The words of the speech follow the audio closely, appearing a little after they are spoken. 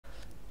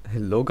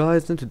Hello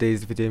guys, in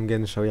today's video I'm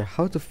going to show you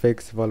how to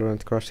fix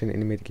Valorant crashing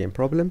in a mid-game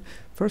problem.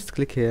 First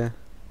click here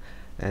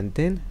and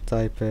then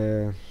type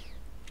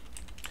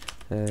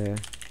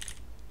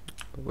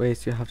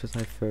wait, you have to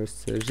type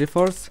first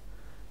GeForce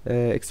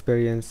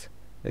experience.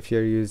 If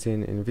you're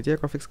using NVIDIA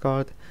graphics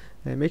card,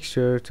 make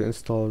sure to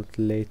install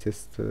the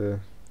latest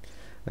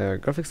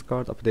graphics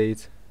card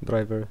update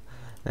driver,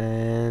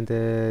 and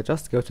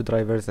just go to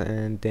drivers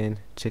and then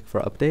check for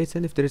updates,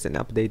 and if there is an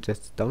update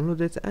just download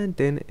it and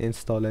then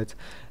install it.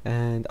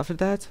 And after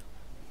that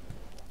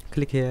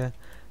click here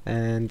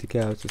and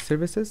go to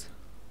services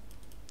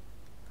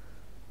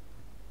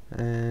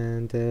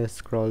and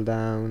scroll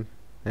down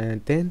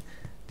and then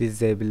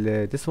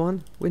disable this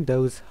one,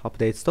 Windows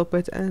update stop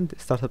it, and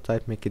startup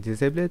type make it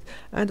disabled.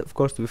 And of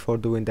course before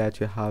doing that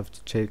you have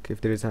to check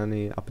if there is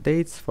any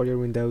updates for your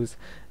Windows,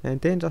 and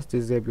then just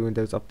disable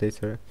Windows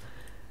updater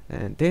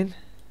and then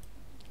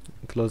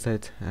close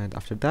it. And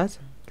after that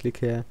click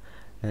here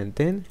and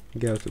then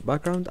go to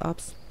background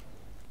apps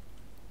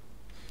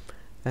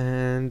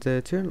and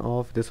turn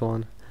off this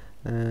one,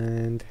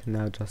 and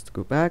now just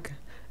go back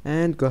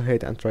and go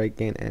ahead and try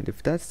again. And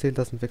if that still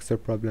doesn't fix your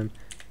problem,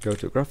 go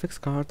to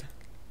graphics card.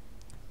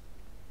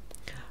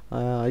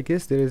 I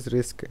guess there is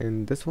risk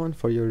in this one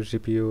for your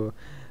GPU,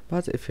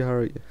 but if you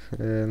are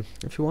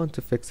if you want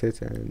to fix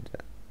it and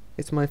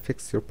it might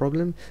fix your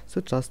problem,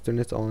 so just turn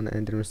it on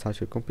and then restart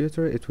your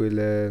computer. It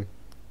will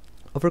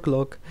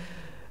overclock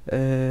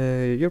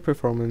your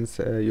performance,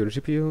 your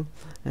GPU,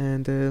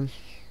 and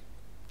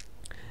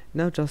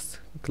now just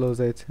close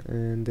it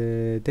and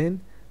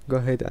then go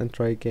ahead and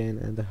try again,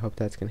 and I hope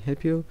that can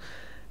help you.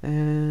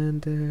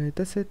 And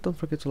that's it. Don't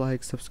forget to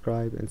like,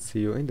 subscribe, and see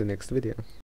you in the next video.